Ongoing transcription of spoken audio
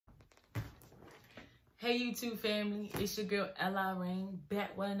Hey YouTube family, it's your girl Ella Rain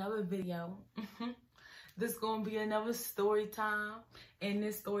back with another video. This gonna be another story time, and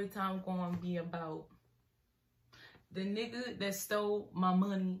this story time gonna be about the nigga that stole my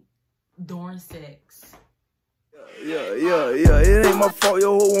money during sex. Yeah, it ain't my fault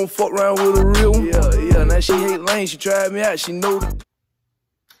your hoe won't fuck around with a real one. Yeah, now she hate lane, she tried me out, she know that.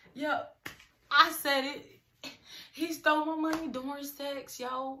 Yeah, I said it. He stole my money during sex,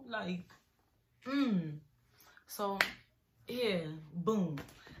 yo. Like, So, yeah, boom.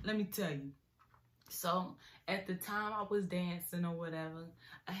 Let me tell you. So, at the time I was dancing or whatever,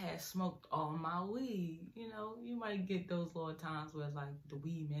 I had smoked all my weed. You know, you might get those little times where it's like the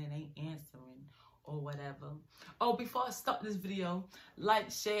weed man ain't answering or whatever. Oh, before I start this video,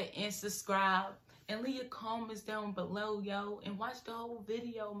 like, share, and subscribe. And leave your comments down below, yo. And watch the whole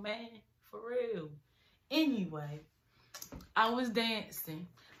video, man. For real. Anyway, I was dancing.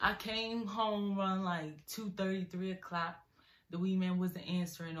 I came home around like 2:30, 3 o'clock. The weed man wasn't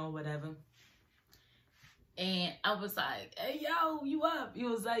answering or whatever. And I was like, hey, yo, you up? He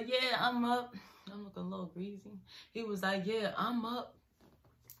was like, yeah, I'm up. I'm looking a little greasy. He was like, yeah, I'm up.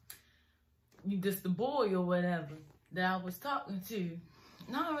 You just the boy or whatever that I was talking to.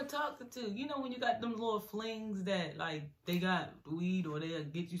 No, I'm talking to. You know when you got them little flings that, like, they got weed or they'll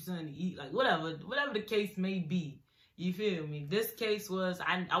get you something to eat. Like, whatever the case may be. You feel me? This case was,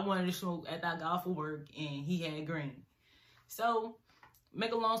 I wanted to smoke after I got off of work, and he had green. So,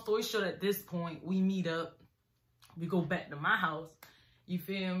 make a long story short, at this point, we meet up. We go back to my house. You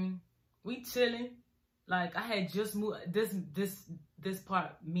feel me? We chilling. Like, I had just moved. This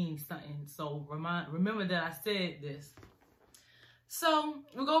part means something. So, remember that I said this. So,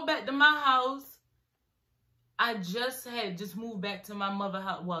 we go back to my house. I just moved back to my mother's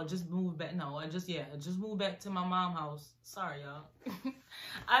house. Well, just moved back. No, I just moved back to my mom's house. Sorry, y'all.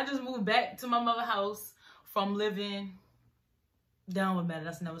 I just moved back to my mother's house from living down with Matter.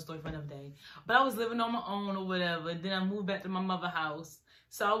 That's another story for another day. But I was living on my own or whatever. Then I moved back to my mother's house.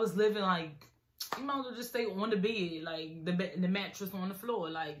 So I was living like, you might as well just stay on the bed, like the mattress on the floor.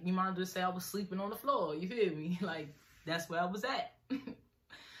 Like, you might as well say I was sleeping on the floor. You feel me? Like, that's where I was at.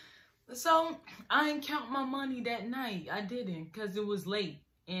 So, I didn't count my money that night. I didn't, because it was late.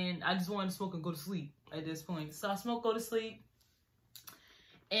 And I just wanted to smoke and go to sleep at this point. So, I smoke, go to sleep.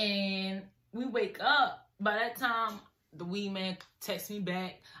 And we wake up. By that time, the weed man texts me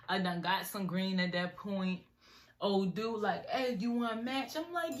back. I done got some green at that point. Old dude like, hey, you want to match?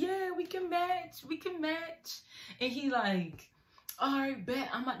 I'm like, yeah, we can match. We can match. And he like, all right, bet.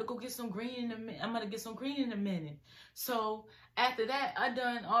 I'm about to go get some green in a minute. I'm about to get some green in a minute. So, after that, I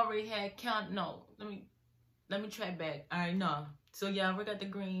done already had count. No, let me track back. All right, no. So, yeah, I already got the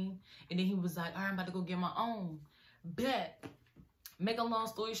green. And then he was like, all right, I'm about to go get my own. Bet. Make a long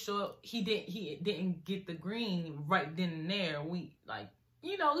story short, he didn't get the green right then and there. We, like,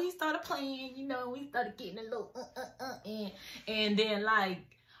 you know, he started playing. You know, we started getting a little and then, like,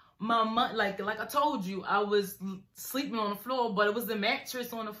 my money, like I told you, I was sleeping on the floor, but it was the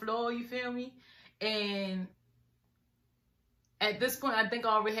mattress on the floor, you feel me? And at this point, I think I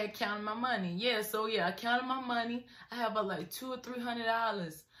already had counted my money. Yeah, so yeah, I counted my money. I have about like $200 or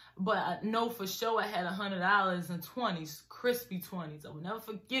 $300, but I know for sure I had $100 in 20s, crispy 20s. I will never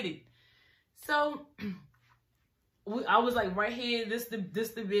forget it. So I was like right here, this the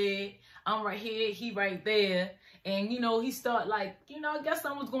bed. I'm right here, he right there. And, you know, he started like, you know, I guess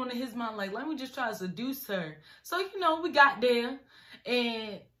something was going in his mind, like, let me just try to seduce her. So, you know, we got there.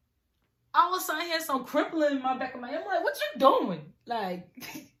 And all of a sudden, I had some crippling in my back of my head. I'm like, what you doing? Like,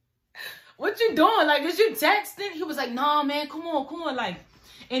 what you doing? Like, is you texting? He was like, nah, man, come on. Like,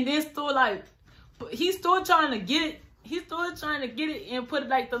 and then still, like, he's still trying to get it. He's still trying to get it and put,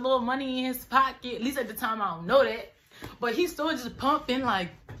 like, the little money in his pocket. At least at the time, I don't know that. But he's still just pumping, like,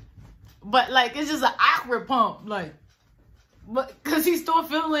 but, like, it's just an awkward pump, like, but, because he's still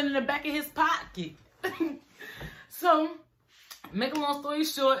feeling in the back of his pocket. So, make a long story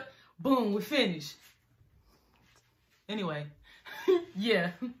short, boom, we finished. Anyway, yeah.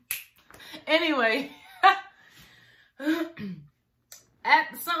 Anyway,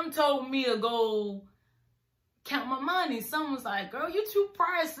 something told me to go count my money. Someone was like, girl, you too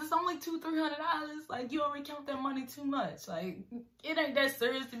priced. It's only $200-300. Like, you already count that money too much. Like, it ain't that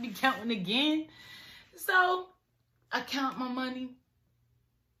serious to be counting again. So, I count my money.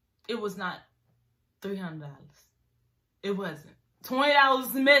 It was not $300. It wasn't. $20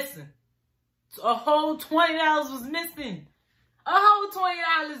 was missing. A whole $20 was missing. A whole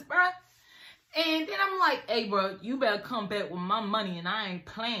 $20, bruh. And then I'm like, hey, bro, you better come back with my money, and I ain't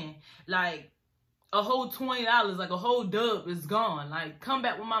playing. Like, a whole $20, like a whole dub is gone. Like, come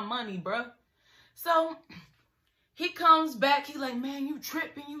back with my money, bruh. So he comes back. He like, man, you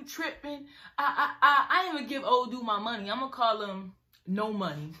tripping, you tripping. I ain't even give old dude my money. I'm gonna call him No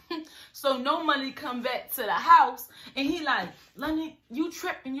Money. So No Money come back to the house and he like, Lenny, you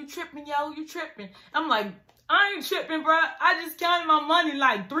tripping, yo, you tripping. I'm like, I ain't tripping, bro. I just counted my money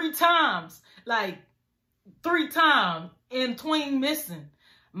like 3 times. Like 3 times and twing missing.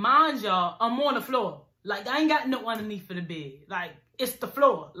 Mind y'all, I'm on the floor. Like, I ain't got no underneath for the bed. Like, it's the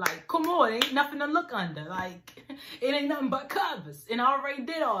floor. Like, come on, it ain't nothing to look under. Like, it ain't nothing but covers. And I already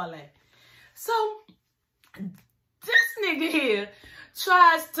did all that. So, this nigga here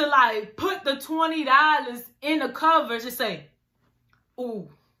tries to, like, put the $20 in the covers and say, ooh,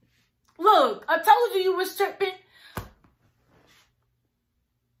 look, I told you was tripping.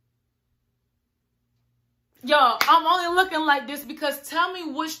 Y'all, I'm only looking like this because tell me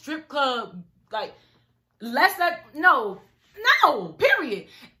which strip club, like, no, period.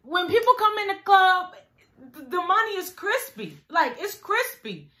 When people come in the club, the money is crispy. Like, it's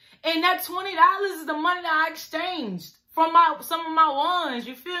crispy. And that $20 is the money that I exchanged from some of my ones.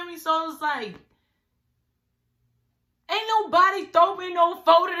 You feel me? So it's like, ain't nobody throw me no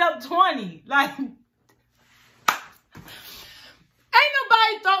folded up 20. Like, ain't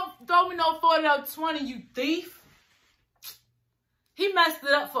nobody throw me no folded up 20, you thief. He messed it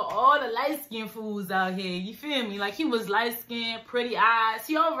up for all the light-skinned fools out here. You feel me? Like, he was light-skinned, pretty eyes.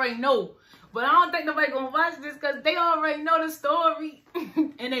 He already know. But I don't think nobody gonna watch this because they already know the story.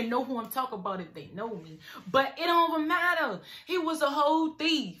 And they know who I'm talking about if they know me. But it don't even matter. He was a whole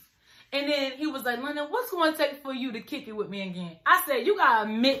thief. And then he was like, London, what's going to take for you to kick it with me again? I said, you got to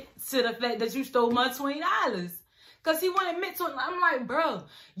admit to the fact that you stole my $20. Because he wouldn't admit to it. I'm like, bro,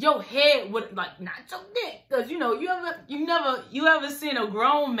 your head would, like, not your dick. Because, you know, you ever seen a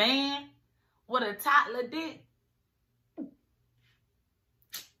grown man with a toddler dick?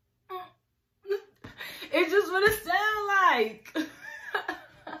 It's just what it sound like.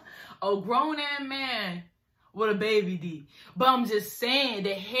 A grown-ass man with a baby dick. But I'm just saying,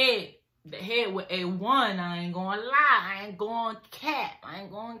 the head with A1, I ain't gonna lie. I ain't going cat. I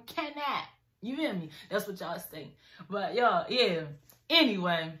ain't going catnap. You hear me? That's what y'all say. But, y'all, yeah.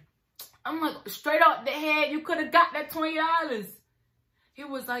 Anyway, I'm like, straight off the head, you could have got that $20. He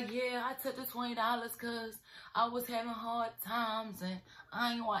was like, yeah, I took the $20 because I was having hard times and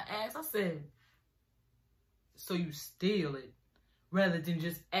I ain't want to ask. I said, so you steal it rather than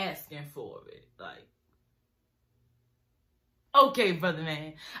just asking for it. Like, okay, brother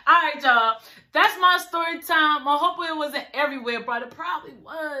man. All right, y'all. That's my story time. I hope it wasn't everywhere, but it probably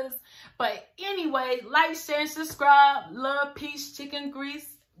was. But anyway, like, share, and subscribe. Love, peace, chicken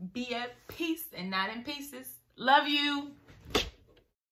grease. Be at peace and not in pieces. Love you.